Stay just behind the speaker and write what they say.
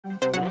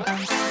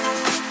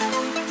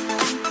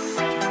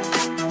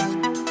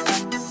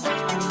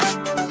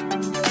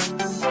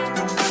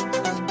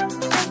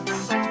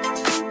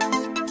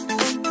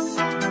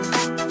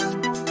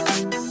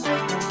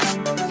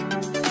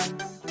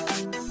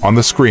On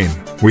the screen,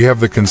 we have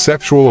the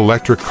conceptual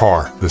electric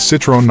car, the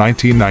Citroën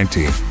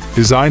 1919,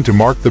 designed to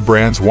mark the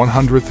brand's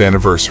 100th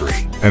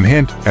anniversary and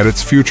hint at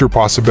its future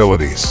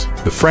possibilities.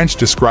 The French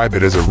describe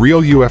it as a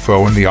real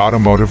UFO in the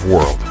automotive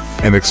world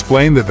and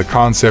explain that the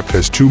concept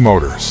has two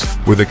motors,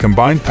 with a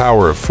combined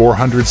power of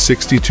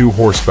 462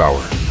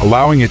 horsepower,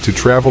 allowing it to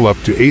travel up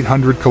to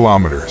 800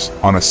 kilometers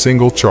on a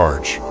single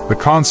charge. The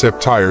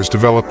concept tires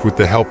developed with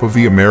the help of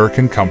the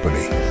American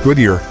company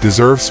Goodyear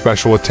deserve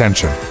special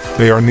attention.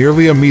 They are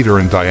nearly a meter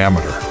in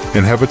diameter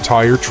and have a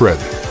tire tread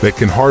that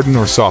can harden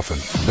or soften,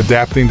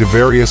 adapting to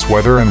various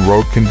weather and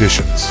road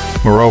conditions.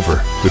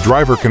 Moreover, the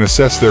driver can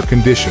assess their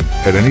condition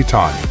at any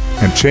time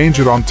and change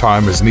it on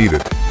time as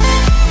needed.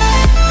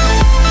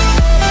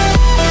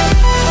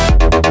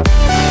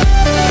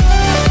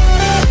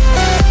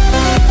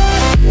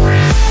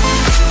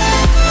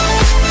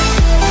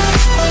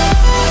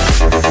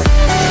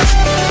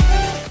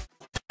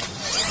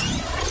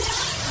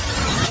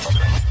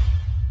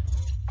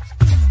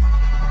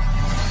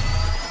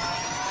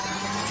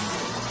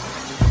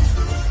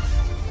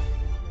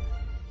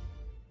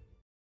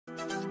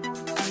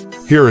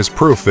 Here is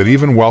proof that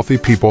even wealthy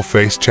people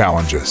face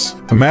challenges.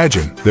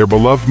 Imagine their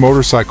beloved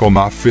motorcycle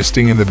not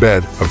fisting in the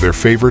bed of their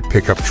favorite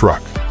pickup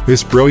truck.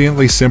 This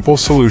brilliantly simple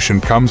solution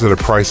comes at a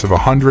price of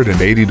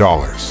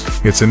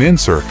 $180. It's an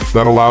insert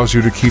that allows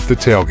you to keep the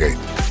tailgate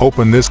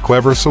open. This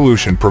clever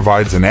solution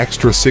provides an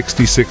extra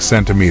 66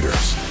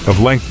 centimeters of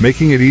length,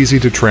 making it easy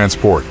to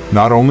transport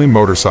not only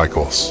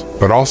motorcycles,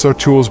 but also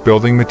tools,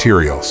 building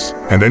materials,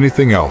 and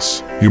anything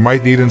else you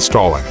might need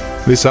installing.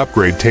 This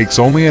upgrade takes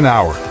only an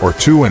hour or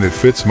two and it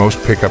fits most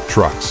pickup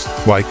trucks,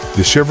 like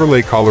the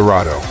Chevrolet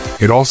Colorado.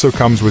 It also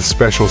comes with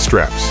special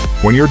straps.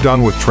 When you're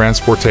done with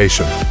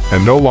transportation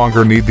and no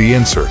longer need the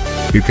insert,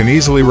 you can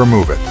easily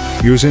remove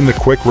it using the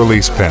quick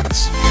release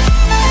pins.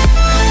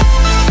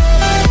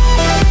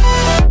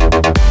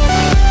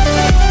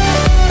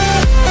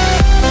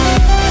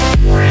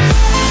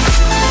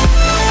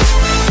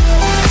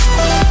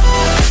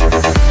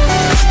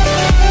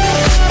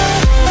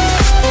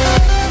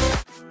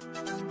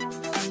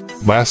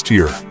 Last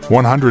year,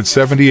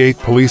 178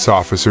 police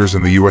officers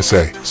in the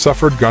USA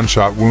suffered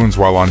gunshot wounds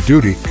while on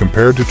duty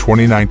compared to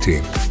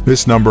 2019.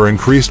 This number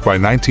increased by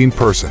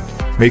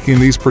 19%, making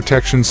these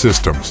protection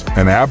systems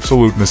an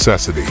absolute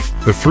necessity.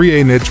 The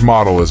 3A Niche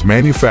model is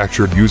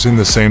manufactured using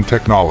the same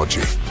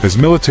technology as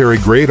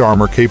military-grade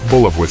armor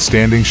capable of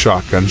withstanding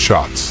shotgun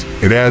shots.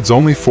 It adds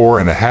only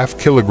 4.5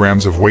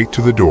 kilograms of weight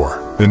to the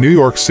door. The New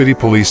York City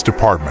Police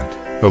Department,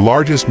 the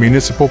largest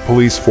municipal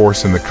police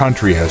force in the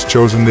country, has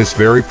chosen this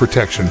very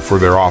protection for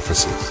their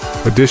offices.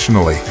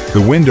 Additionally,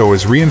 the window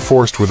is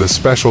reinforced with a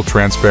special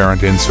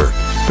transparent insert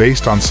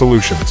based on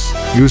solutions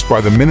used by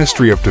the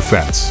Ministry of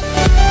Defense.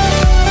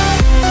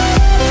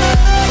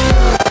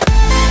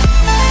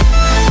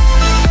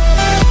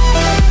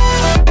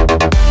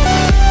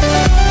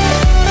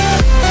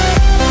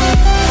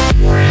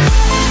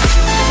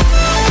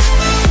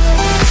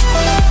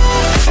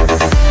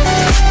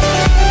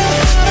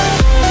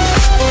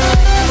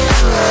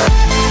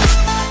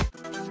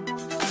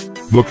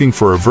 Looking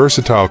for a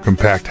versatile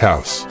compact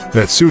house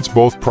that suits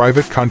both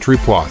private country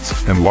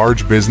plots and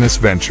large business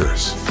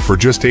ventures? For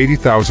just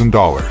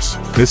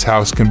 $80,000, this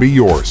house can be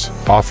yours,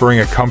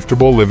 offering a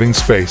comfortable living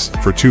space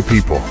for two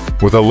people,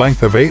 with a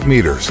length of 8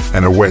 meters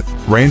and a width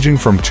ranging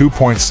from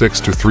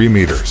 2.6 to 3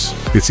 meters.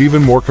 It's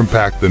even more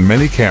compact than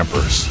many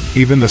campers.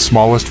 Even the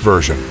smallest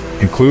version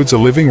includes a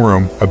living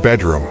room, a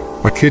bedroom,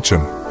 a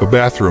kitchen, a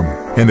bathroom,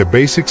 and a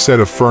basic set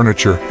of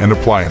furniture and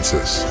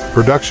appliances.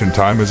 Production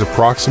time is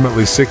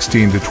approximately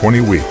 16 to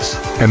 20 weeks,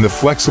 and the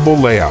flexible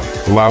layout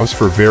allows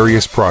for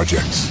various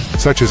projects,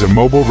 such as a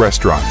mobile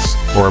restaurants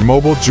or a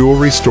mobile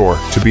jewelry store,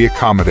 to be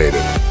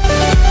accommodated.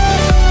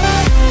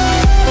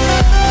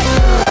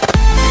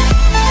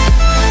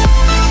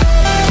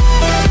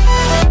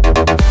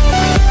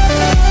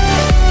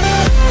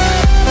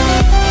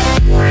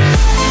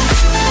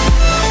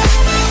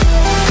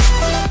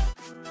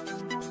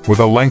 With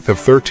a length of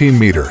 13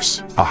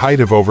 meters, a height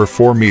of over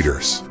 4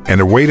 meters,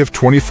 and a weight of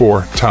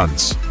 24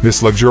 tons,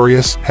 this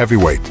luxurious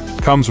heavyweight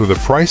comes with a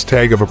price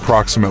tag of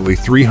approximately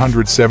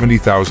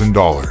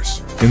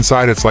 $370,000.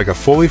 Inside, it's like a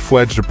fully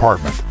fledged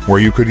apartment where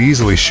you could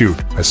easily shoot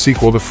a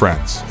sequel to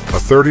Friends. A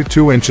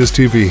 32 inches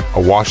TV,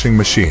 a washing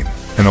machine,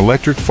 an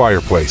electric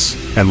fireplace,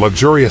 and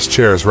luxurious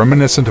chairs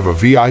reminiscent of a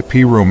VIP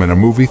room in a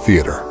movie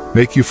theater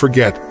make you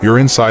forget you're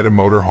inside a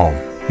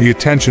motorhome. The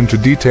attention to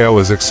detail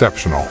is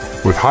exceptional,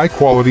 with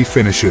high-quality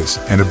finishes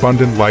and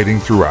abundant lighting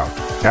throughout.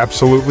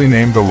 Absolutely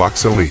named the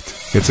Lux Elite,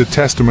 it's a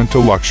testament to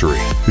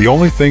luxury. The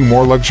only thing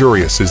more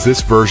luxurious is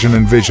this version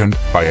envisioned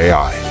by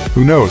AI.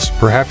 Who knows,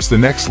 perhaps the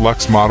next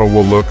Lux model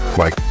will look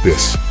like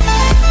this.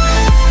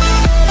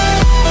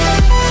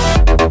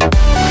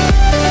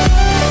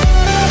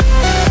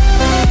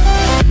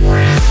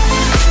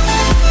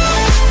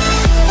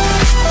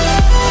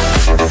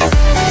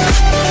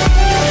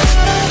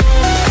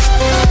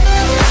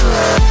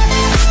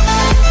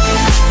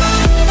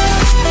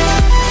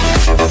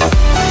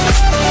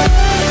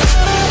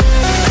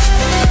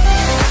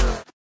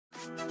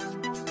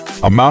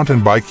 A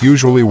mountain bike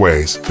usually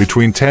weighs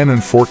between 10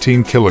 and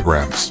 14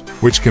 kilograms,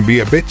 which can be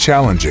a bit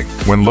challenging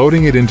when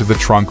loading it into the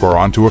trunk or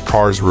onto a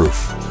car's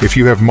roof. If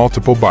you have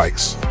multiple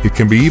bikes, it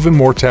can be even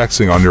more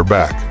taxing on your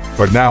back.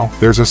 But now,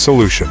 there's a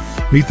solution.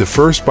 Meet the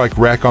first bike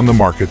rack on the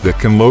market that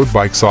can load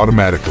bikes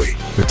automatically.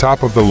 The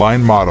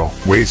top-of-the-line model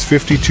weighs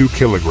 52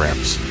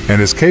 kilograms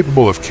and is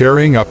capable of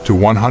carrying up to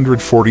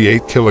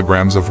 148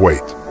 kilograms of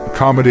weight,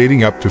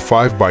 accommodating up to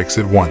 5 bikes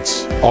at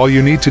once. All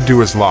you need to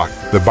do is lock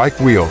the bike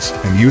wheels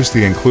and use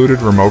the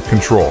included remote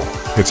control.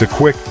 It's a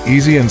quick,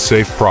 easy and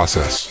safe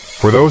process.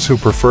 For those who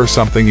prefer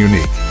something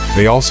unique,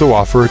 they also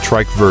offer a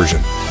trike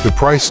version. The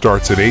price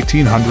starts at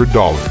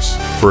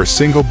 $1,800 for a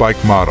single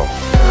bike model.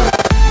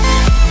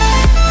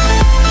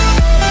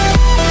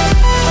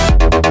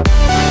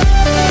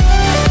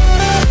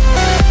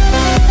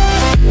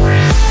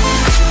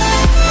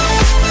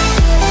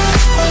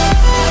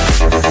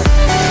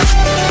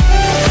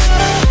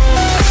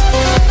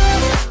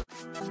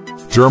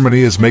 Germany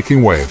is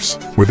making waves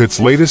with its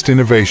latest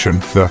innovation,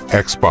 the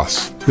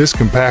X-Bus. This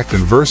compact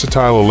and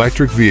versatile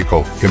electric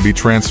vehicle can be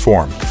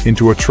transformed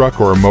into a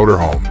truck or a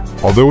motorhome.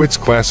 Although it's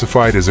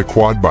classified as a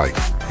quad bike,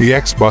 the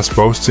X-Bus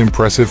boasts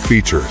impressive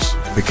features.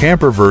 The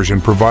camper version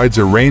provides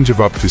a range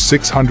of up to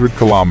 600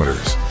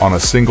 kilometers on a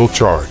single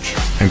charge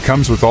and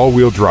comes with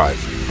all-wheel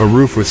drive, a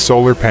roof with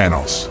solar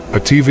panels, a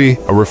TV,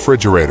 a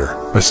refrigerator,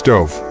 a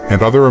stove,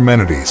 and other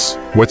amenities.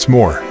 What's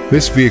more,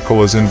 this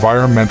vehicle is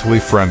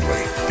environmentally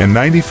friendly, and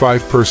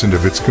 95%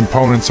 of its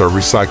components are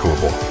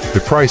recyclable. The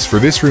price for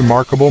this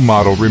remarkable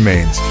model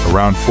remains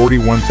around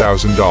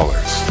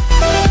 $41,000.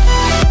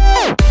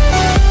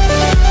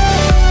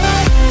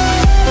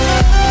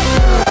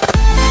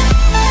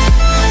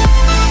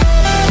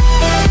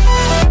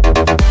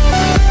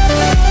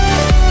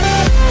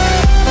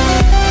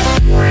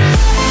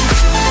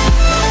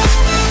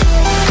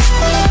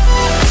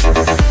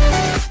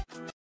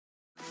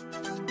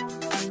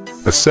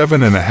 A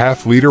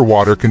 7.5-liter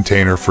water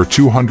container for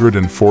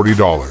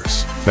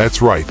 $240.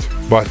 That's right,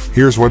 but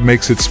here's what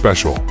makes it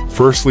special.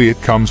 Firstly, it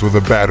comes with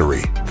a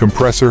battery,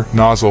 compressor,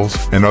 nozzles,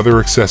 and other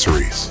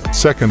accessories.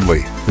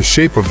 Secondly, the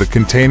shape of the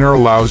container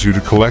allows you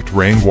to collect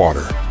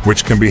rainwater,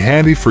 which can be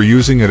handy for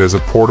using it as a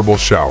portable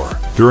shower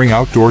during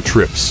outdoor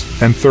trips.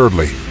 And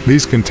thirdly,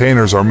 these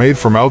containers are made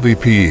from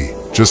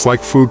LDPE, just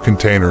like food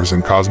containers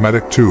and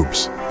cosmetic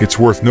tubes. It's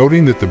worth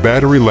noting that the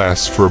battery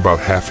lasts for about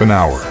half an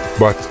hour,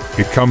 but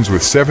it comes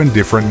with 7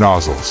 different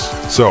nozzles,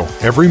 so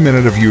every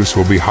minute of use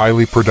will be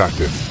highly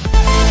productive.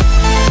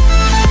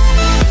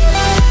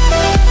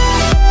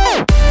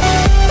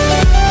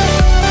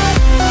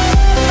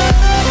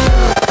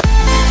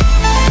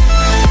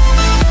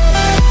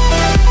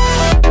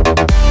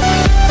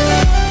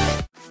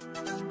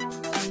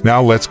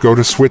 Now let's go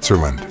to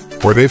Switzerland,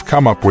 where they've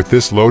come up with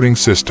this loading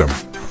system.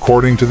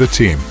 According to the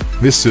team,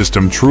 this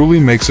system truly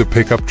makes a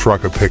pickup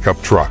truck a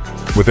pickup truck.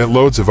 With it,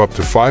 loads of up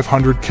to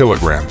 500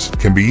 kilograms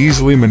can be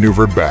easily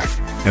maneuvered back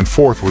and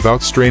forth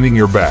without straining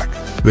your back.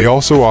 They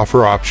also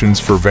offer options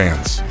for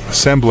vans,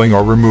 assembling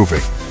or removing.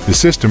 The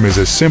system is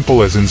as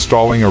simple as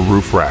installing a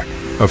roof rack.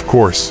 Of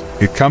course,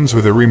 it comes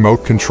with a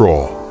remote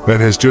control that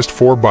has just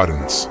 4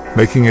 buttons,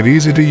 making it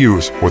easy to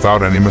use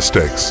without any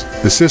mistakes.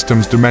 The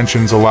system's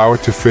dimensions allow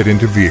it to fit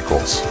into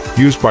vehicles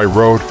used by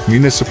road,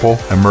 municipal,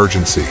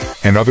 emergency,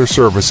 and other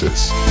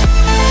services.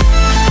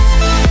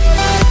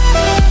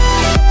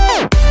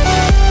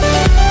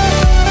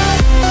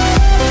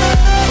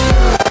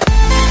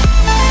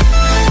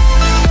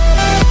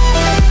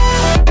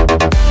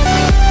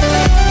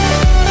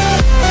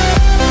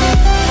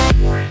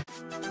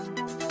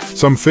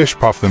 Some fish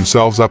puff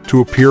themselves up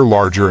to appear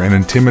larger and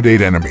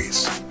intimidate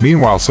enemies.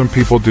 Meanwhile, some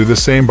people do the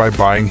same by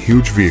buying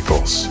huge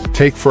vehicles.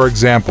 Take, for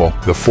example,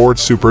 the Ford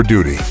Super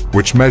Duty,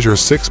 which measures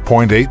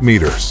 6.8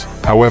 meters.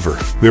 However,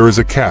 there is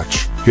a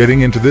catch.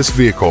 Getting into this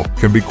vehicle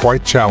can be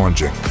quite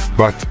challenging.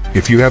 But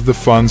if you have the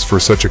funds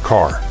for such a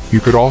car, you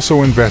could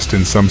also invest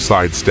in some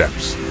side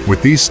steps.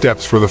 With these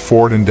steps for the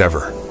Ford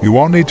Endeavor, you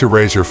won't need to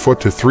raise your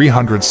foot to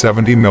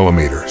 370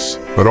 millimeters,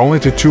 but only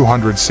to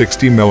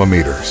 260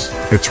 millimeters.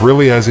 It's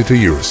really easy to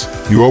use.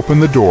 You open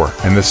the door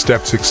and the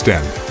steps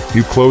extend.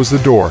 You close the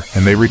door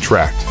and they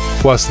retract.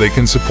 Plus, they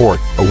can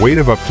support a weight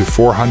of up to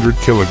 400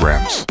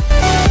 kilograms.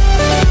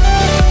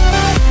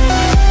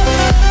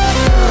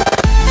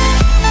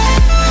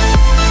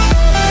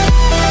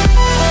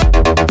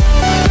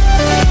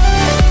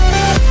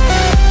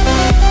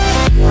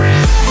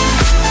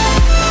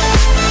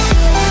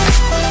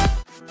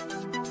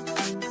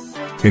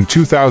 In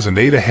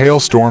 2008, a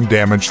hailstorm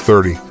damaged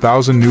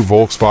 30,000 new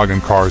Volkswagen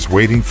cars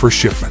waiting for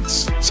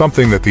shipments,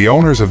 something that the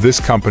owners of this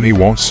company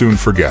won't soon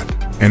forget.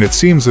 And it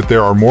seems that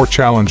there are more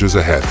challenges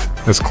ahead,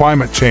 as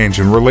climate change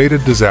and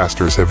related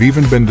disasters have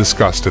even been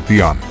discussed at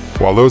the UN.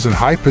 While those in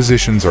high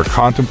positions are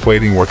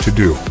contemplating what to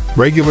do,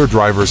 regular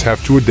drivers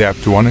have to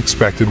adapt to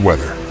unexpected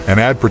weather. and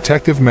add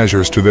protective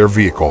measures to their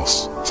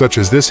vehicles, such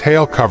as this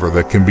hail cover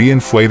that can be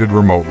inflated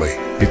remotely.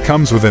 It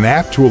comes with an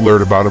app to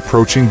alert about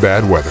approaching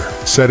bad weather.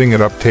 Setting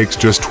it up takes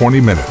just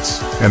 20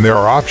 minutes, and there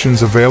are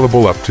options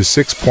available up to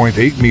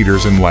 6.8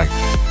 meters in length.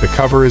 The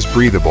cover is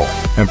breathable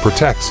and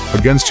protects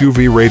against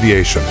UV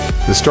radiation.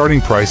 The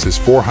starting price is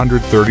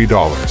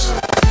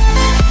 $430.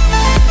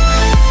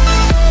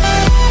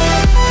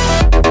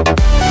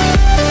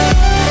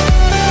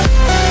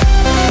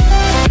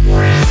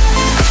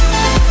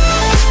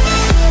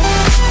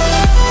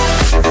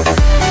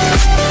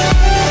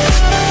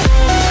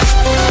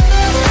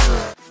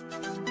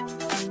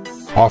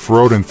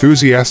 Off-road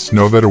enthusiasts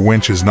know that a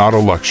winch is not a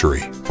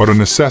luxury, but a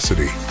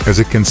necessity, as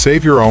it can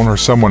save your own or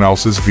someone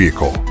else's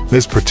vehicle.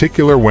 This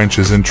particular winch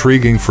is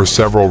intriguing for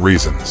several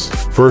reasons.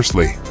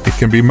 Firstly, it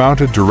can be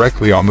mounted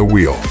directly on the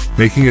wheel,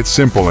 making it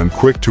simple and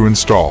quick to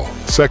install.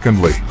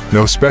 Secondly,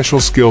 no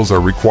special skills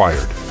are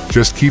required.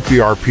 Just keep the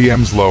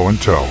RPMs low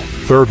and tow.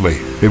 Thirdly,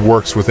 it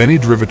works with any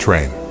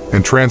drivetrain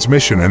and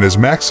transmission, and its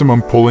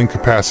maximum pulling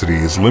capacity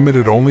is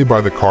limited only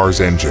by the car's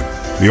engine.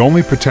 The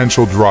only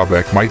potential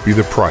drawback might be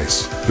the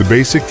price. The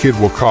basic kit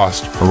will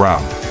cost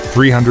around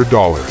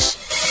 $300.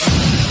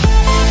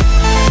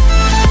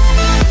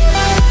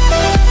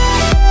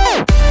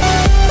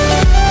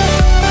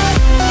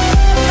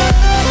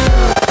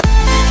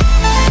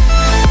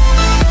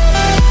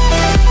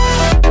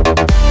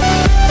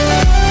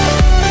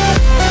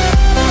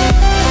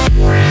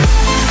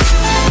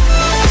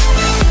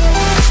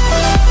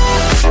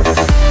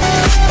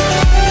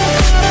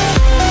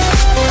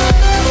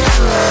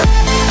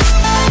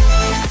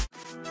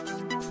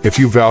 If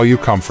you value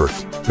comfort,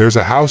 there's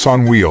a house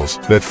on wheels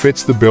that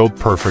fits the build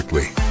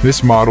perfectly.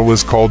 This model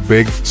is called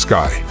Big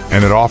Sky,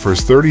 and it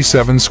offers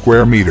 37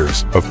 square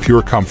meters of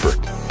pure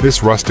comfort.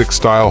 This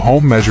rustic-style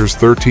home measures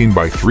 13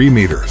 by 3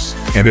 meters,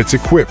 and it's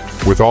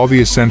equipped with all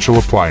the essential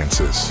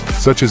appliances,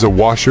 such as a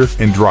washer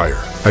and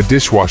dryer, a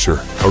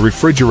dishwasher, a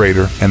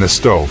refrigerator, and a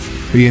stove.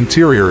 The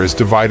interior is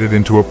divided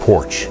into a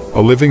porch,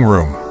 a living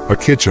room, a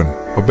kitchen,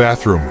 a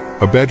bathroom,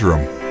 a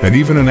bedroom, and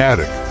even an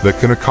attic that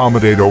can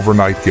accommodate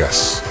overnight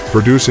guests.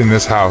 Producing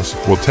this house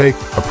will take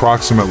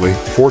approximately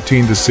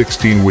 14 to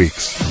 16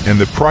 weeks, and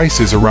the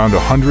price is around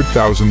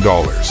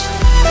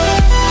 $100,000.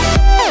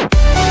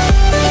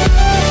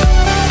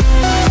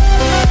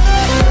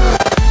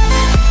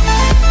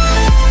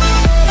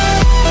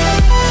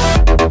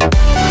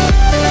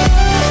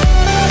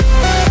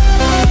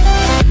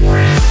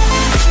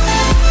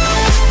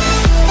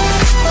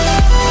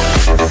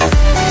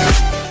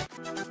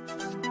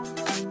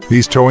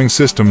 These towing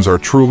systems are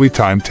truly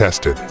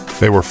time-tested.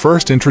 They were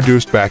first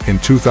introduced back in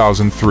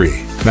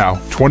 2003.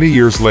 Now, 20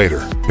 years later,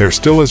 they're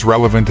still as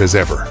relevant as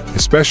ever,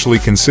 especially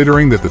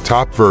considering that the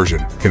top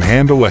version can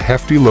handle a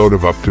hefty load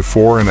of up to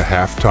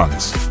 4.5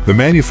 tons. The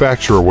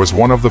manufacturer was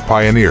one of the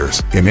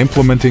pioneers in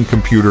implementing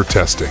computer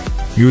testing,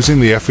 using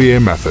the FEA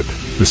method,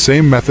 the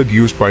same method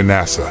used by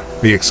NASA.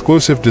 The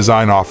exclusive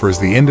design offers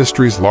the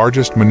industry's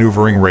largest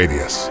maneuvering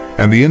radius,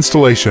 and the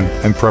installation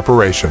and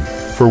preparation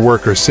for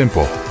work are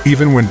simple,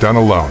 even when done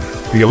alone.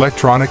 The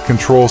electronic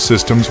control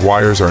system's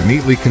wires are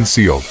neatly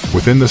concealed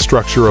within the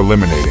structure,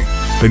 eliminating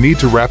the need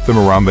to wrap them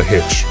around the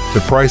hitch. The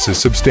price is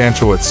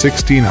substantial at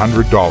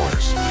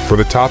 $1,600 for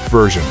the top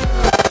version.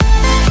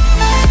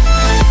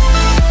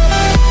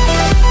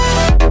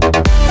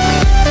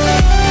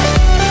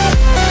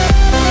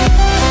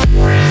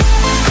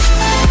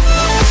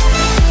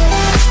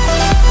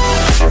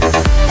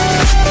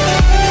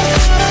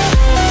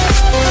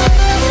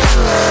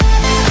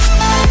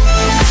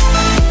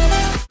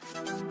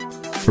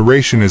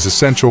 Aeration is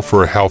essential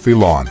for a healthy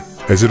lawn,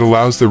 as it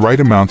allows the right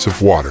amounts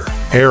of water,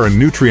 air, and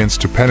nutrients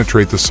to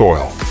penetrate the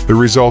soil. The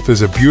result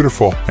is a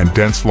beautiful and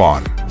dense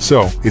lawn,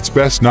 so it's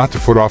best not to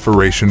put off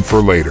aeration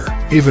for later.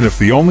 Even if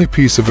the only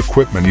piece of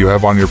equipment you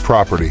have on your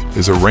property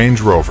is a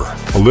Range Rover,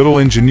 a little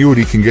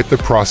ingenuity can get the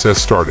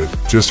process started.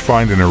 Just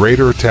find an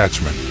aerator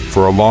attachment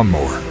for a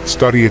lawnmower,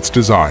 study its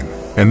design,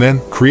 and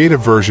then create a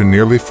version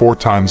nearly 4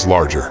 times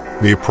larger.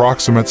 The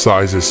approximate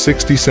size is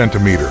 60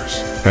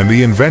 centimeters, and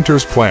the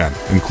inventor's plan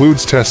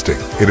includes testing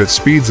it at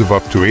speeds of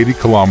up to 80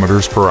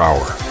 kilometers per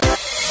hour.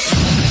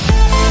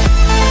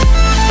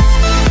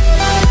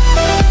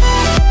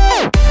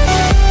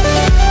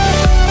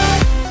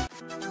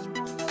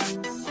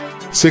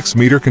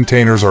 6-meter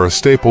containers are a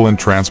staple in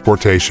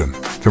transportation,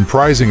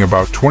 comprising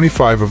about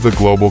 25% of the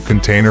global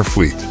container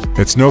fleet.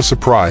 It's no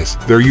surprise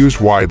they're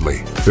used widely.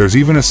 There's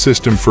even a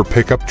system for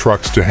pickup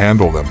trucks to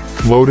handle them.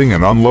 Loading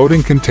and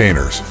unloading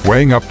containers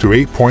weighing up to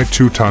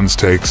 8.2 tons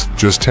takes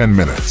just 10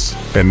 minutes,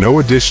 and no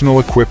additional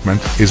equipment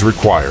is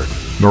required.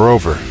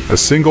 Moreover, a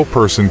single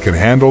person can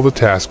handle the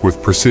task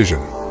with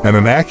precision and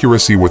an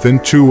accuracy within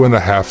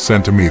 2.5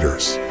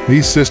 centimeters.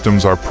 These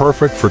systems are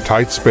perfect for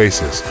tight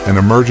spaces and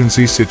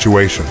emergency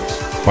situations,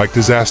 like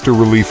disaster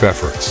relief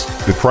efforts.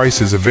 The price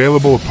is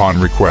available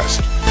upon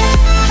request.